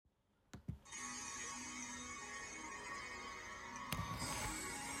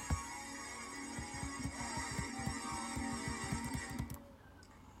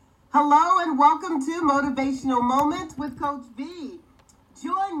Hello and welcome to Motivational Moments with Coach V.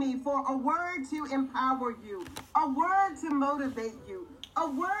 Join me for a word to empower you, a word to motivate you, a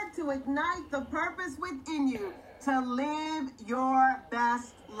word to ignite the purpose within you to live your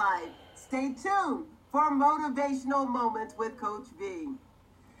best life. Stay tuned for Motivational Moments with Coach V.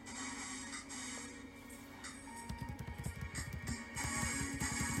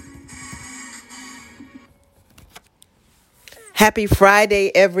 Happy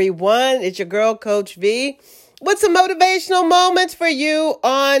Friday, everyone. It's your girl, Coach V, with some motivational moments for you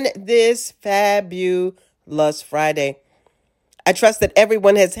on this fabulous Friday. I trust that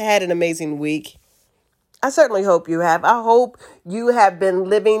everyone has had an amazing week. I certainly hope you have. I hope you have been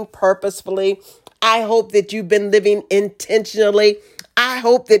living purposefully. I hope that you've been living intentionally. I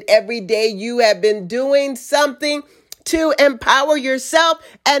hope that every day you have been doing something to empower yourself.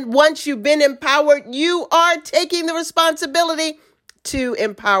 And once you've been empowered, you are taking the responsibility to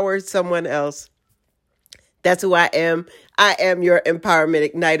empower someone else. That's who I am. I am your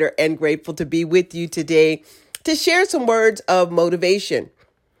empowerment igniter and grateful to be with you today to share some words of motivation.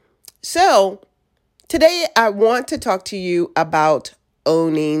 So today I want to talk to you about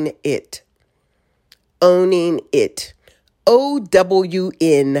owning it. Owning it.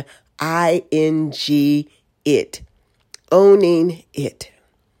 OWNING it. Owning it.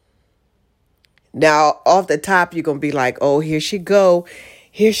 Now, off the top, you're going to be like, oh, here she go.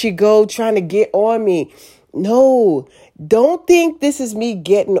 Here she go trying to get on me. No, don't think this is me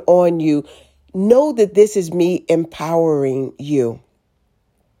getting on you. Know that this is me empowering you.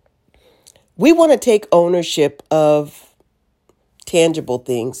 We want to take ownership of tangible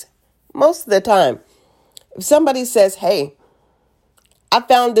things most of the time. If somebody says, hey, I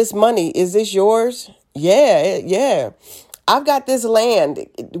found this money. Is this yours? Yeah. I've got this land.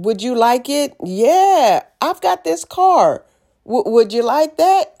 Would you like it? Yeah. I've got this car. Would you like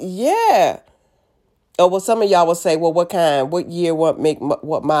that? Yeah. Oh, well, some of y'all will say, well, what kind, what year, what make,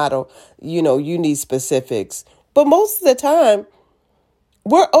 what model? You know, you need specifics. But most of the time,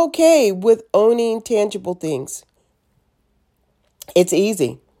 we're okay with owning tangible things. It's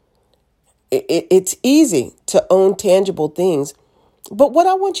easy. It's easy to own tangible things. But what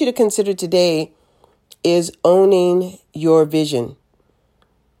I want you to consider today is owning your vision.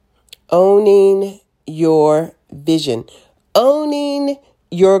 Owning your vision. Owning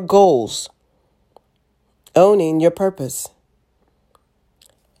your goals. Owning your purpose.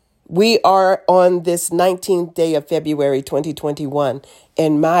 We are on this 19th day of February 2021,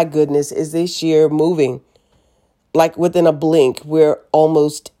 and my goodness, is this year moving? Like within a blink, we're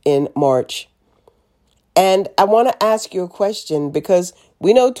almost in March. And I want to ask you a question because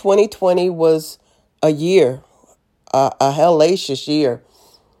we know 2020 was a year, a hellacious year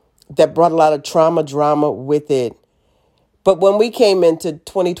that brought a lot of drama with it. But when we came into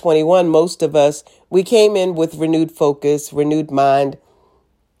 2021, most of us, we came in with renewed focus, renewed mind.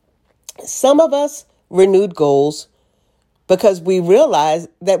 Some of us renewed goals because we realized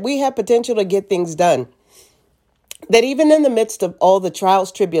that we have potential to get things done. That even in the midst of all the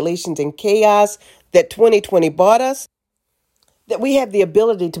trials, tribulations, and chaos that 2020 brought us, that we have the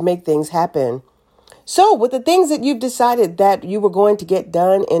ability to make things happen. So with the things that you've decided that you were going to get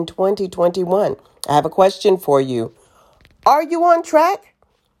done in 2021, I have a question for you. Are you on track?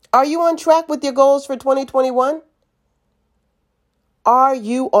 Are you on track with your goals for 2021? Are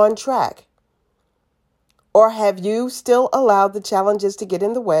you on track? Or have you still allowed the challenges to get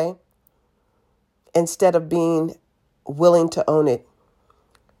in the way instead of being willing to own it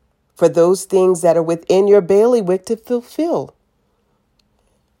for those things that are within your bailiwick to fulfill?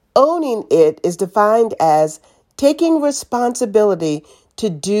 Owning it is defined as taking responsibility to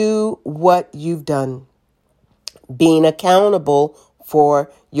do what you've done, being accountable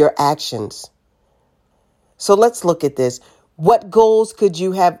for your actions. So let's look at this. What goals could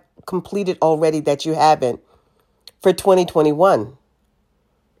you have completed already that you haven't for 2021?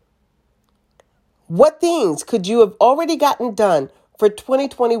 What things could you have already gotten done for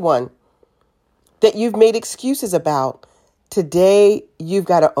 2021 that you've made excuses about? Today, you've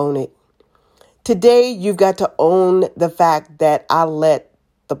got to own it. Today, you've got to own the fact that I let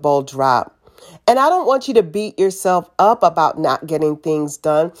the ball drop. And I don't want you to beat yourself up about not getting things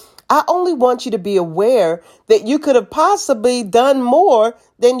done. I only want you to be aware that you could have possibly done more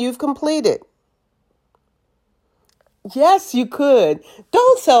than you've completed. Yes, you could.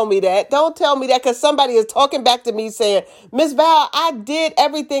 Don't tell me that. Don't tell me that because somebody is talking back to me saying, Miss Val, I did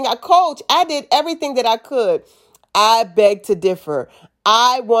everything. I did everything that I could. I beg to differ.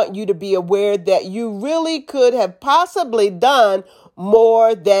 I want you to be aware that you really could have possibly done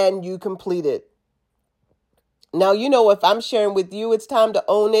more than you completed. Now, you know, if I'm sharing with you, it's time to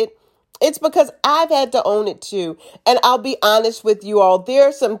own it. It's because I've had to own it too. And I'll be honest with you all. There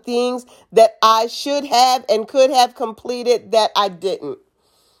are some things that I should have and could have completed that I didn't.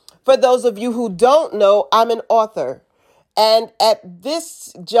 For those of you who don't know, I'm an author. And at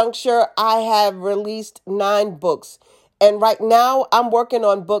this juncture, I have released 9 books. And right now, I'm working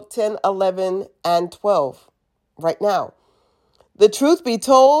on book 10, 11, and 12. Right now. The truth be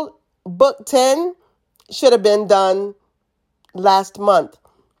told, book 10 should have been done last month.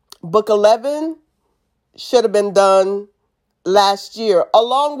 Book 11 should have been done last year,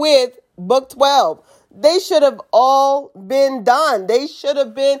 along with book 12. They should have all been done. They should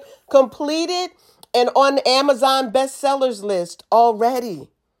have been completed and on the Amazon bestsellers list already.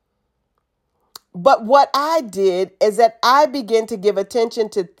 But what I did is that I began to give attention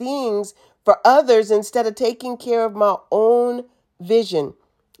to things for others instead of taking care of my own vision,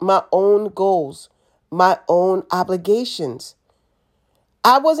 my own goals, my own obligations.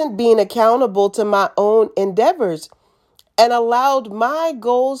 I wasn't being accountable to my own endeavors and allowed my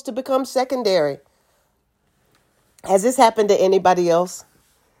goals to become secondary. Has this happened to anybody else?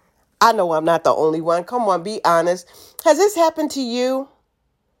 I know I'm not the only one. Come on, be honest. Has this happened to you?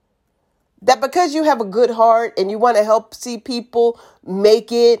 That because you have a good heart and you want to help see people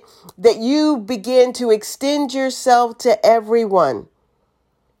make it, that you begin to extend yourself to everyone.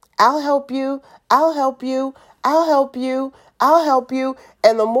 I'll help you. I'll help you. I'll help you. I'll help you.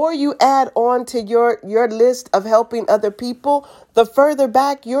 And the more you add on to your list of helping other people, the further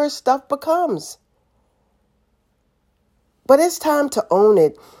back your stuff becomes. But it's time to own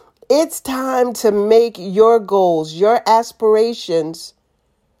it. It's time to make your goals, your aspirations,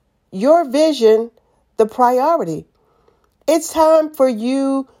 your vision the priority. It's time for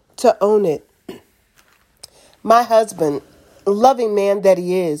you to own it. My husband, loving man that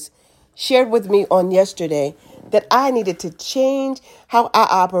he is, shared with me on yesterday that I needed to change how I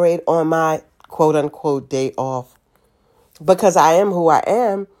operate on my quote unquote day off. Because I am who I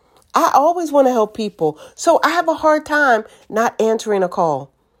am, I always want to help people. So I have a hard time not answering a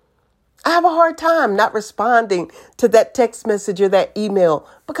call. I have a hard time not responding to that text message or that email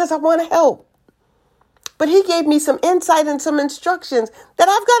because I want to help. But he gave me some insight and some instructions that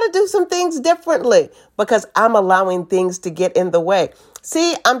I've got to do some things differently because I'm allowing things to get in the way.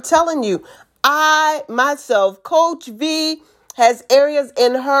 See, I'm telling you, I myself, Coach V, has areas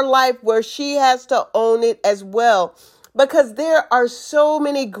in her life where she has to own it as well because there are so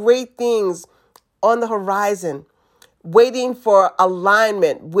many great things on the horizon waiting for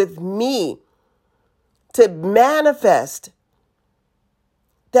alignment with me to manifest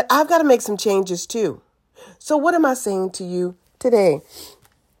that I've got to make some changes too. So what am I saying to you today?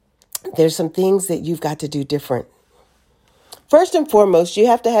 There's some things that you've got to do different. First and foremost, you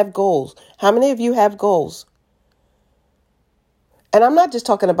have to have goals. How many of you have goals? And I'm not just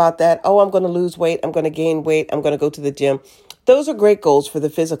talking about that, oh, I'm going to lose weight, I'm going to gain weight, I'm going to go to the gym. Those are great goals for the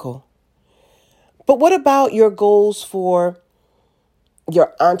physical. But what about your goals for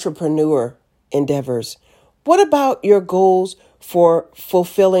your entrepreneur endeavors? What about your goals for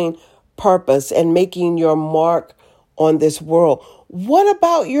fulfilling purpose and making your mark on this world? What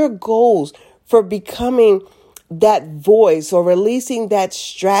about your goals for becoming that voice or releasing that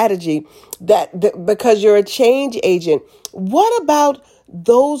strategy that because you're a change agent? What about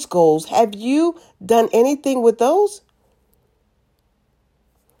those goals? Have you done anything with those?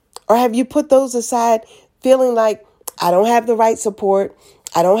 Or have you put those aside feeling like I don't have the right support,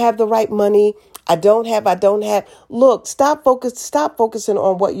 I don't have the right money, I don't have. Look, stop focusing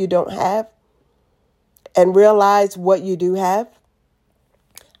on what you don't have and realize what you do have.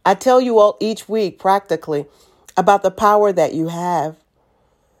 I tell you all each week practically about the power that you have,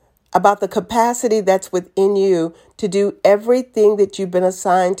 about the capacity that's within you to do everything that you've been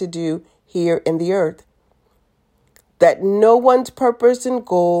assigned to do here in the earth. That no one's purpose and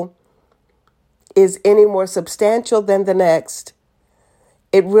goal is any more substantial than the next.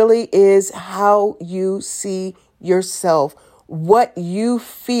 It really is how you see yourself, what you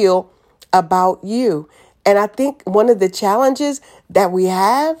feel about you. And I think one of the challenges that we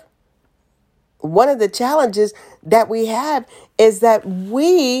have is that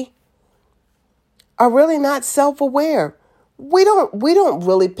we are really not self-aware. We don't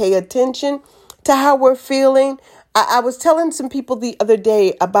really pay attention to how we're feeling. I was telling some people the other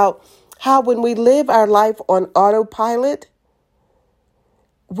day about how when we live our life on autopilot,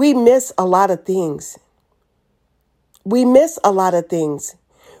 we miss a lot of things. We're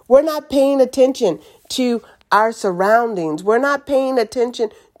not paying attention to our surroundings. We're not paying attention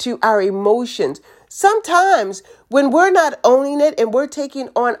to our emotions. Sometimes when we're not owning it and we're taking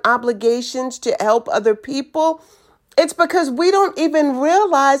on obligations to help other people, It's because we don't even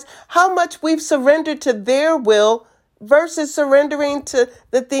realize how much we've surrendered to their will versus surrendering to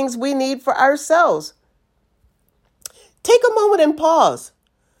the things we need for ourselves. Take a moment and pause.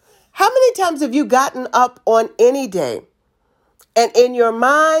 How many times have you gotten up on any day and in your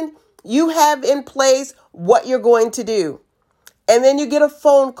mind, you have in place what you're going to do? And then you get a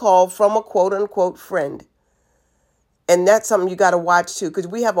phone call from a quote unquote friend. And that's something you got to watch too, because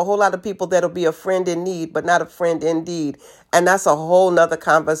we have a whole lot of people that'll be a friend in need, but not a friend indeed. And that's a whole nother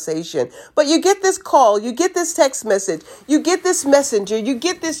conversation. But you get this call, you get this text message, you get this messenger, you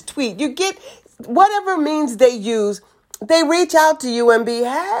get this tweet, you get whatever means they use. They reach out to you and be,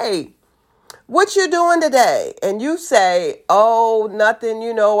 hey, what you doing today? And you say, oh, nothing,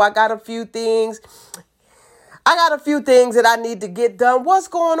 I got a few things. That I need to get done. What's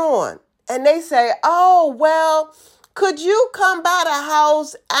going on? And they say, oh, well, could you come by the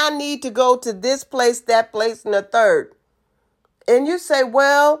house? I need to go to this place, that place, and the third. And you say,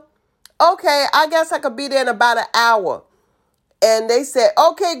 well, okay, I guess I could be there in about an hour. And they say,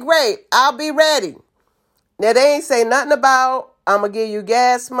 okay, great, I'll be ready. Now, they ain't say nothing about, I'm going to give you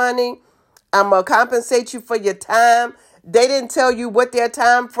gas money. I'm going to compensate you for your time. They didn't tell you what their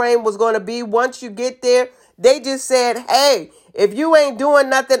time frame was going to be once you get there. They just said, hey, if you ain't doing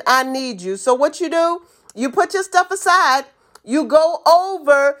nothing, I need you. So what you do? You put your stuff aside, you go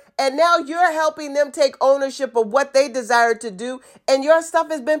over, and now you're helping them take ownership of what they desire to do, and your stuff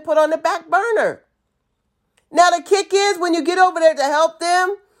has been put on the back burner. Now the kick is when you get over there to help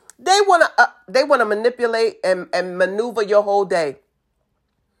them, they want to manipulate and maneuver your whole day.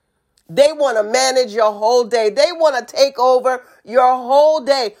 They want to manage your whole day. They want to take over your whole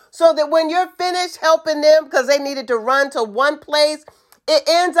day so that when you're finished helping them because they needed to run to one place, it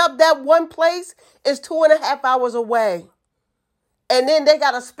ends up that one place is 2.5 hours away. And then they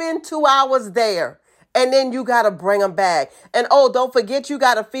got to spend 2 hours there. And then you got to bring them back. And don't forget you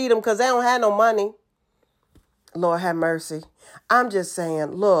got to feed them because they don't have no money. Lord have mercy. I'm just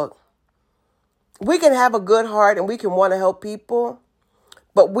saying, look, we can have a good heart and we can want to help people.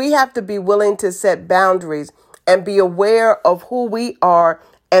 But we have to be willing to set boundaries and be aware of who we are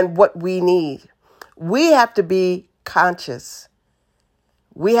and what we need. We have to be conscious.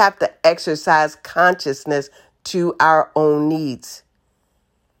 We have to exercise consciousness to our own needs.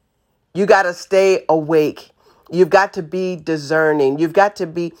 You got to stay awake. You've got to be discerning. You've got to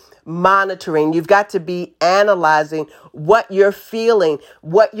be monitoring. You've got to be analyzing what you're feeling,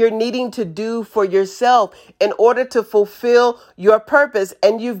 what you're needing to do for yourself in order to fulfill your purpose.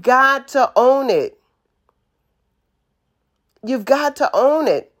 And you've got to own it. You've got to own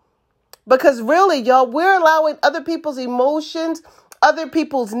it. Because really, y'all, we're allowing other people's emotions, other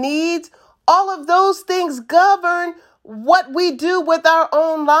people's needs, all of those things govern what we do with our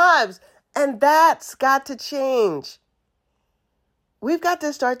own lives. And that's got to change. We've got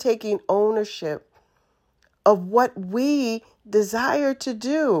to start taking ownership of what we desire to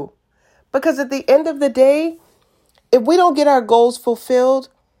do. Because at the end of the day, if we don't get our goals fulfilled,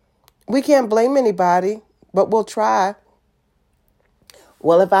 we can't blame anybody, but we'll try.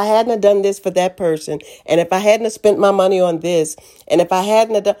 Well, if I hadn't have done this for that person, and if I hadn't have spent my money on this, and if I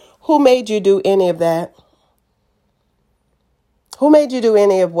hadn't have done, who made you do any of that? Who made you do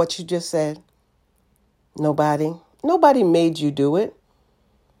any of what you just said? Nobody. Nobody made you do it.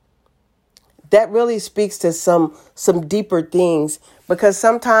 That really speaks to some deeper things, because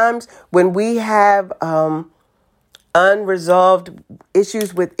sometimes when we have unresolved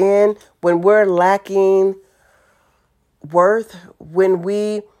issues within, when we're lacking worth, when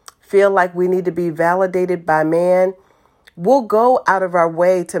we feel like we need to be validated by man, we'll go out of our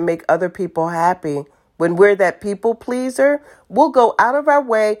way to make other people happy. When we're that people pleaser, we'll go out of our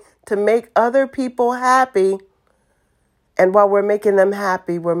way to make other people happy. And while we're making them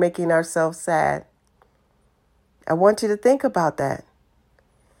happy, we're making ourselves sad. I want you to think about that.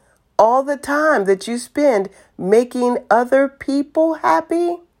 All the time that you spend making other people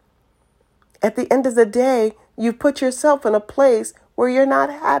happy, at the end of the day, you put yourself in a place where you're not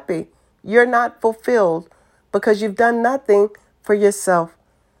happy. You're not fulfilled because you've done nothing for yourself.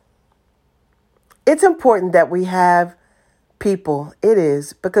 It's important that we have people. It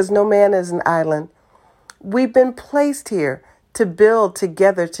is, because no man is an island. We've been placed here to build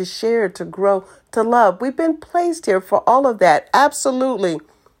together, to share, to grow, to love. We've been placed here for all of that. Absolutely.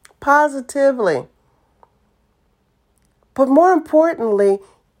 Positively. But more importantly,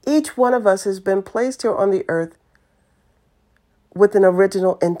 each one of us has been placed here on the earth with an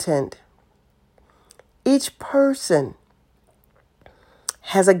original intent. Each person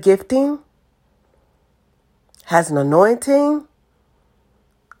has a gifting, has an anointing,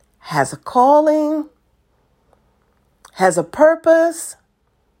 has a calling, has a purpose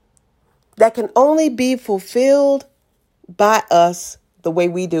that can only be fulfilled by us the way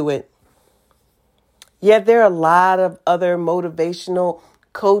we do it. Yet there are a lot of other motivational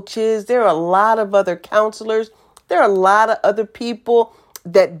coaches. There are a lot of other counselors. There are a lot of other people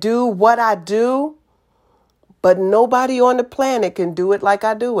that do what I do, but nobody on the planet can do it like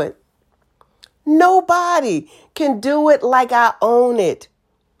I do it. Nobody can do it like I own it.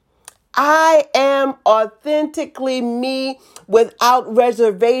 I am authentically me, without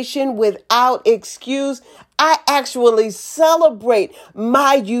reservation, without excuse. I actually celebrate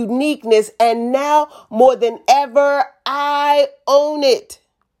my uniqueness, and now more than ever, I own it.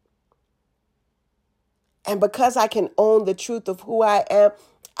 And because I can own the truth of who I am,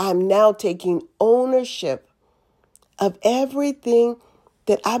 I'm now taking ownership of everything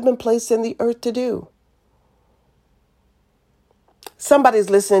that I've been placed in the earth to do. Somebody's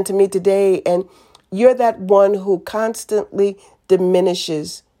listening to me today, and you're that one who constantly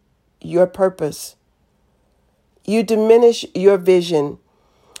diminishes your purpose. You diminish your vision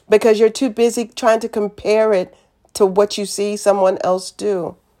because you're too busy trying to compare it to what you see someone else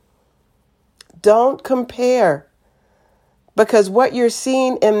do. Don't compare, because what you're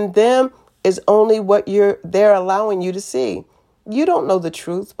seeing in them is only what they're allowing you to see. You don't know the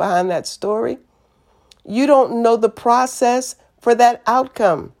truth behind that story. You don't know the process for that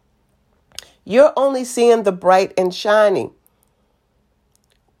outcome. You're only seeing the bright and shiny,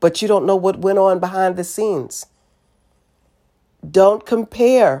 but you don't know what went on behind the scenes. Don't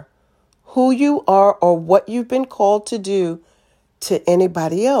compare who you are or what you've been called to do to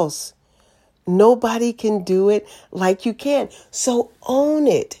anybody else. Nobody can do it like you can. So own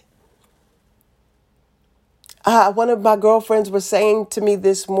it. One of my girlfriends was saying to me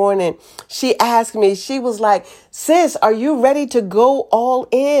this morning, she asked me, she was like, sis, are you ready to go all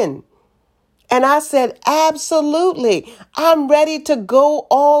in? And I said, absolutely. I'm ready to go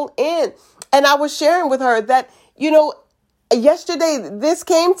all in. And I was sharing with her that, yesterday this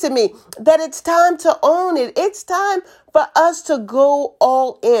came to me, that it's time to own it. It's time for us to go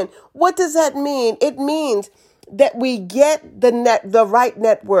all in. What does that mean? It means that we get the right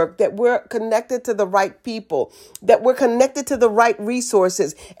network, that we're connected to the right people, that we're connected to the right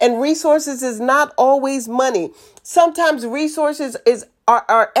resources. And resources is not always money. Sometimes resources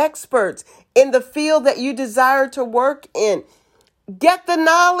are experts in the field that you desire to work in. Get the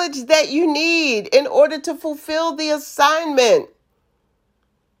knowledge that you need in order to fulfill the assignment.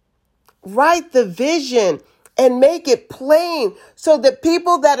 Write the vision and make it plain so that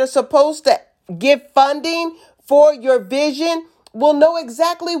people that are supposed to give funding for your vision will know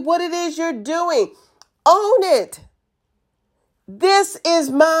exactly what it is you're doing. Own it. This is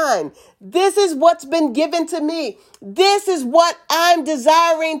mine. This is what's been given to me. This is what I'm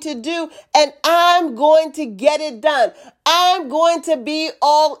desiring to do, and I'm going to get it done. I'm going to be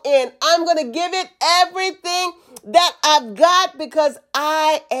all in. I'm going to give it everything that I've got because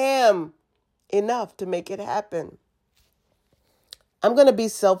I am enough to make it happen. I'm going to be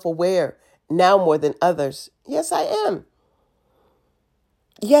self-aware now more than others. Yes, I am.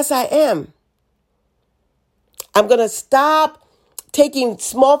 Yes, I am. I'm going to stop taking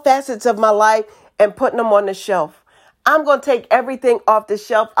small facets of my life and putting them on the shelf. I'm going to take everything off the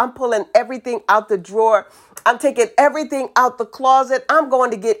shelf. I'm pulling everything out the drawer. I'm taking everything out the closet. I'm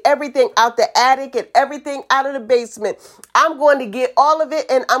going to get everything out the attic and everything out of the basement. I'm going to get all of it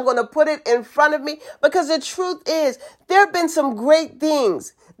and I'm going to put it in front of me, because the truth is there have been some great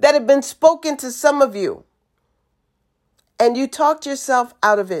things that have been spoken to some of you, and you talked yourself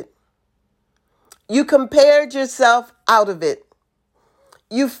out of it. You compared yourself out of it.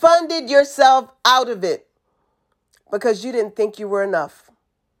 You funded yourself out of it because you didn't think you were enough.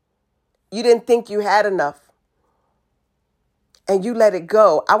 You didn't think you had enough. And you let it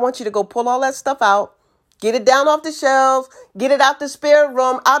go. I want you to go pull all that stuff out. Get it down off the shelves. Get it out the spare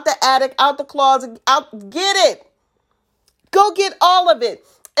room, out the attic, out the closet. Get it. Go get all of it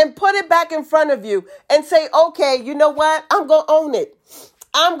and put it back in front of you and say, okay, you know what? I'm going to own it.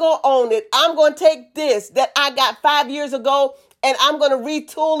 I'm going to own it. I'm going to take this that I got 5 years ago and I'm going to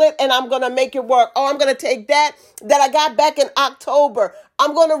retool it and I'm going to make it work. Oh, I'm going to take that I got back in October.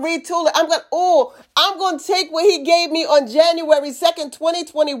 I'm going to retool it. I'm going to take what he gave me on January 2nd,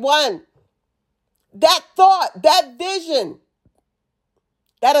 2021. That thought, that vision,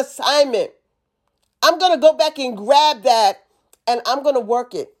 that assignment. I'm going to go back and grab that and I'm going to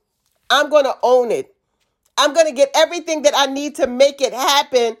work it. I'm going to own it. I'm going to get everything that I need to make it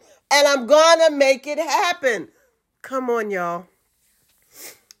happen, and I'm going to make it happen. Come on, y'all.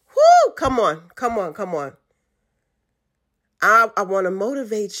 Whoo, come on. I want to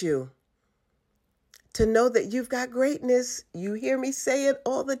motivate you to know that you've got greatness. You hear me say it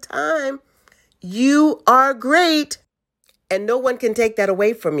all the time. You are great, and no one can take that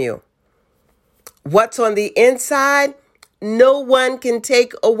away from you. What's on the inside, no one can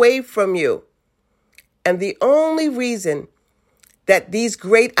take away from you. And the only reason that these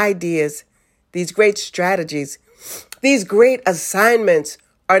great ideas, these great strategies, these great assignments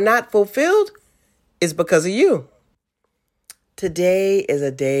are not fulfilled is because of you. Today is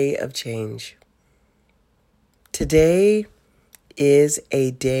a day of change. Today is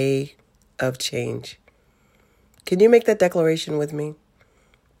a day of change. Can you make that declaration with me?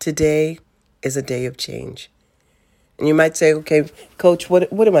 Today is a day of change. And you might say, okay, Coach, what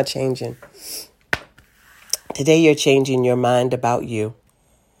am I changing? Today you're changing your mind about you.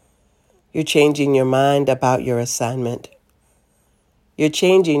 You're changing your mind about your assignment. You're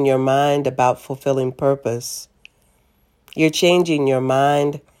changing your mind about fulfilling purpose. You're changing your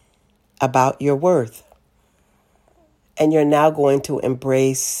mind about your worth. And you're now going to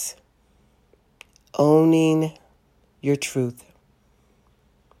embrace owning your truth.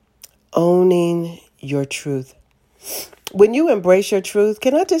 Owning your truth. When you embrace your truth,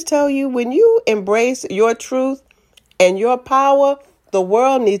 can I just tell you, when you embrace your truth and your power, the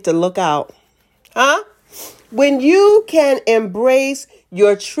world needs to look out. Huh? When you can embrace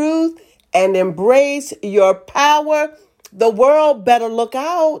your truth and embrace your power, the world better look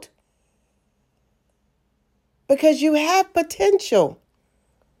out. Because you have potential.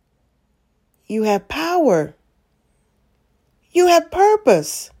 You have power. You have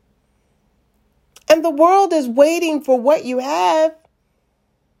purpose. And the world is waiting for what you have.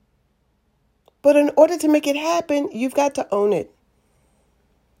 But in order to make it happen, you've got to own it.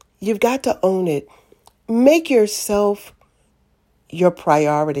 You've got to own it. Make yourself your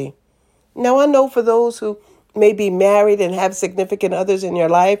priority. Now, I know for those who may be married and have significant others in your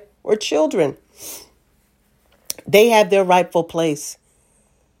life or children, they have their rightful place.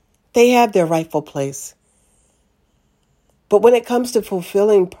 They have their rightful place. But when it comes to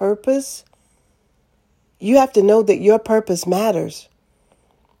fulfilling purpose, you have to know that your purpose matters,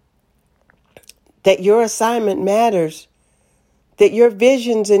 that your assignment matters, that your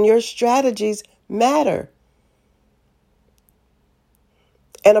visions and your strategies matter.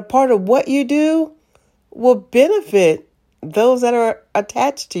 And a part of what you do will benefit those that are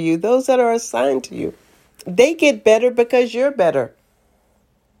attached to you, those that are assigned to you. They get better because you're better.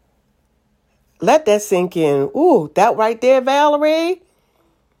 Let that sink in. Ooh, that right there, Valerie.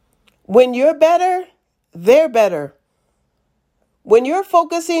 When you're better, they're better. When you're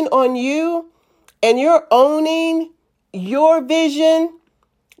focusing on you and you're owning your vision,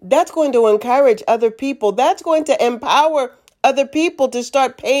 that's going to encourage other people. That's going to empower other people to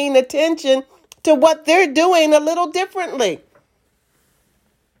start paying attention to what they're doing a little differently.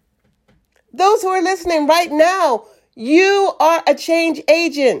 Those who are listening right now, you are a change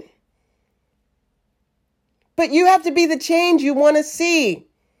agent. But you have to be the change you want to see.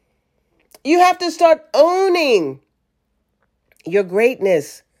 You have to start owning your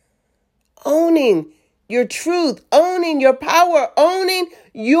greatness, owning your truth, owning your power, owning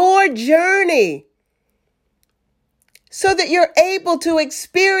your journey, so that you're able to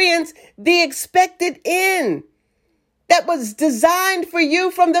experience the expected end that was designed for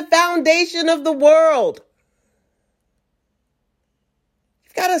you from the foundation of the world.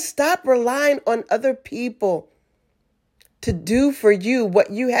 You've got to stop relying on other people to do for you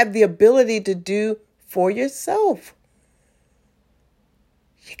what you have the ability to do for yourself.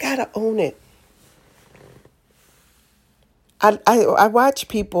 You got to own it. I watch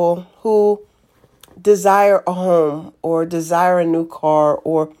people who desire a home or desire a new car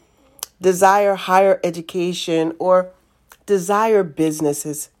or desire higher education or desire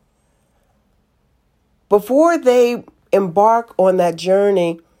businesses. Before they embark on that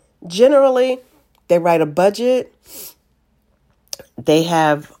journey, generally they write a budget. They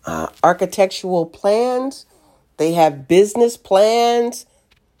have architectural plans. They have business plans.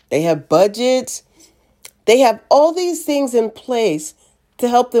 They have budgets. They have all these things in place to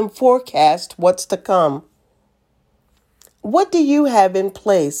help them forecast what's to come. What do you have in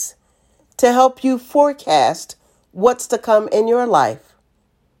place to help you forecast what's to come in your life?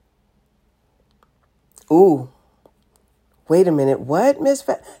 Ooh, wait a minute. What, Miss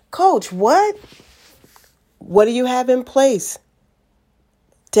Coach, what? What do you have in place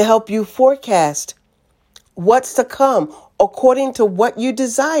to help you forecast what's to come according to what you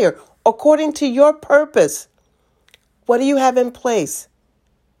desire, according to your purpose? What do you have in place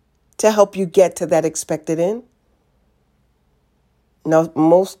to help you get to that expected end? Now,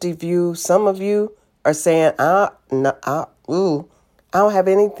 most of you, some of you are saying, I don't have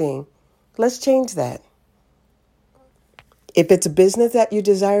anything. Let's change that. If it's a business that you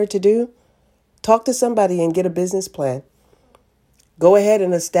desire to do, talk to somebody and get a business plan. Go ahead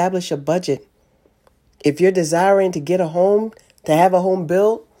and establish a budget. If you're desiring to get a home, to have a home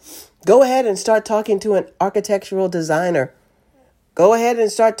built, go ahead and start talking to an architectural designer. Go ahead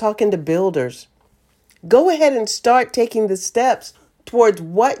and start talking to builders. Go ahead and start taking the steps towards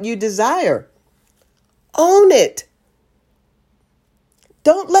what you desire. Own it.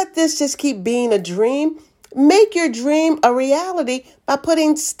 Don't let this just keep being a dream. Make your dream a reality by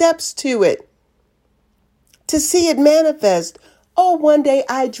putting steps to it. To see it manifest. Oh, one day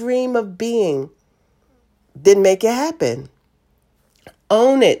I dream of being. Then make it happen.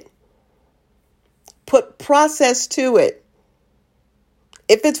 Own it. Put process to it.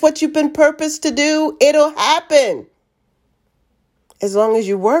 If it's what you've been purposed to do, it'll happen. As long as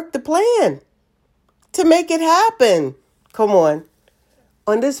you work the plan to make it happen. Come on.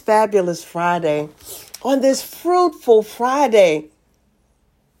 On this fabulous Friday, on this fruitful Friday,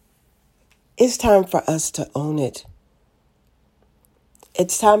 it's time for us to own it.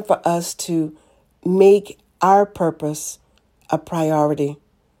 It's time for us to make our purpose a priority.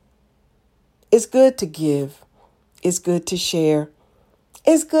 It's good to give. It's good to share.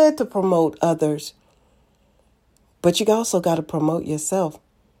 It's good to promote others. But you also got to promote yourself.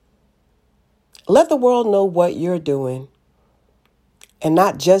 Let the world know what you're doing. And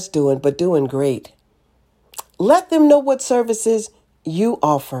not just doing, but doing great. Let them know what services you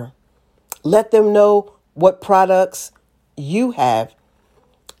offer. Let them know what products you have.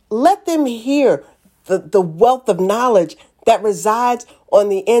 Let them hear the wealth of knowledge that resides on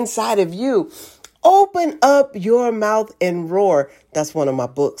the inside of you. Open up your mouth and roar. That's one of my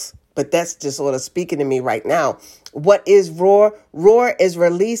books, but that's just sort of speaking to me right now. What is roar? Roar is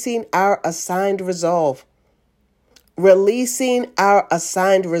releasing our assigned resolve. Releasing our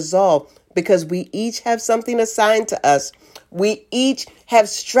assigned resolve, because we each have something assigned to us. We each have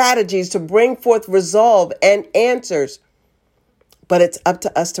strategies to bring forth resolve and answers, but it's up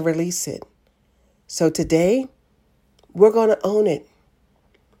to us to release it. So today, we're going to own it.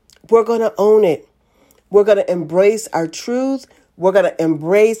 We're going to own it. We're going to embrace our truth. We're going to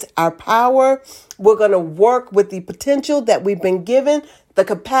embrace our power. We're going to work with the potential that we've been given, the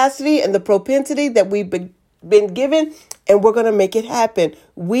capacity and the propensity that we've been given, and we're going to make it happen.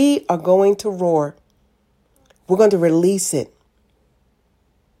 We are going to roar. We're going to release it.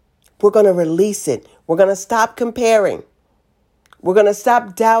 We're going to release it. We're going to stop comparing. We're going to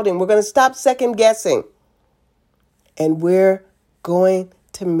stop doubting. We're going to stop second guessing. And we're going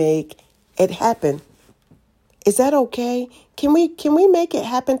to make it happen. Is that okay? Can we make it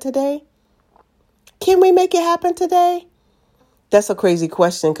happen today? Can we make it happen today? That's a crazy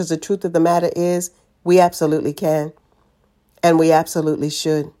question, because the truth of the matter is we absolutely can. And we absolutely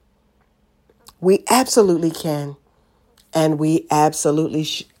should. We absolutely can. And we absolutely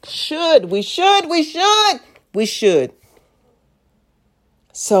should. We should.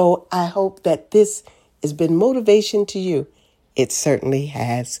 So I hope that this has been motivation to you. It certainly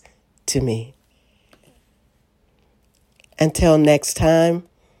has to me. Until next time,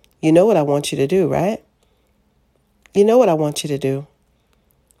 you know what I want you to do, right? You know what I want you to do.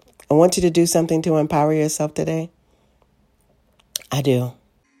 I want you to do something to empower yourself today. I do.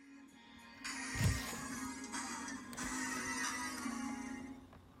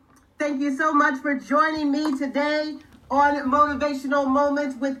 Thank you so much for joining me today on Motivational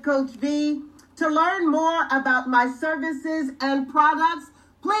Moments with Coach V. To learn more about my services and products,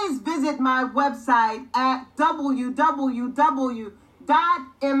 please visit my website at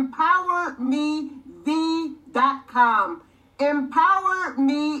www.empowermeth.com.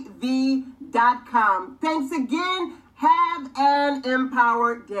 empowermeth.com. Thanks again. Have an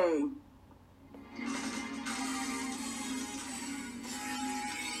empowered day.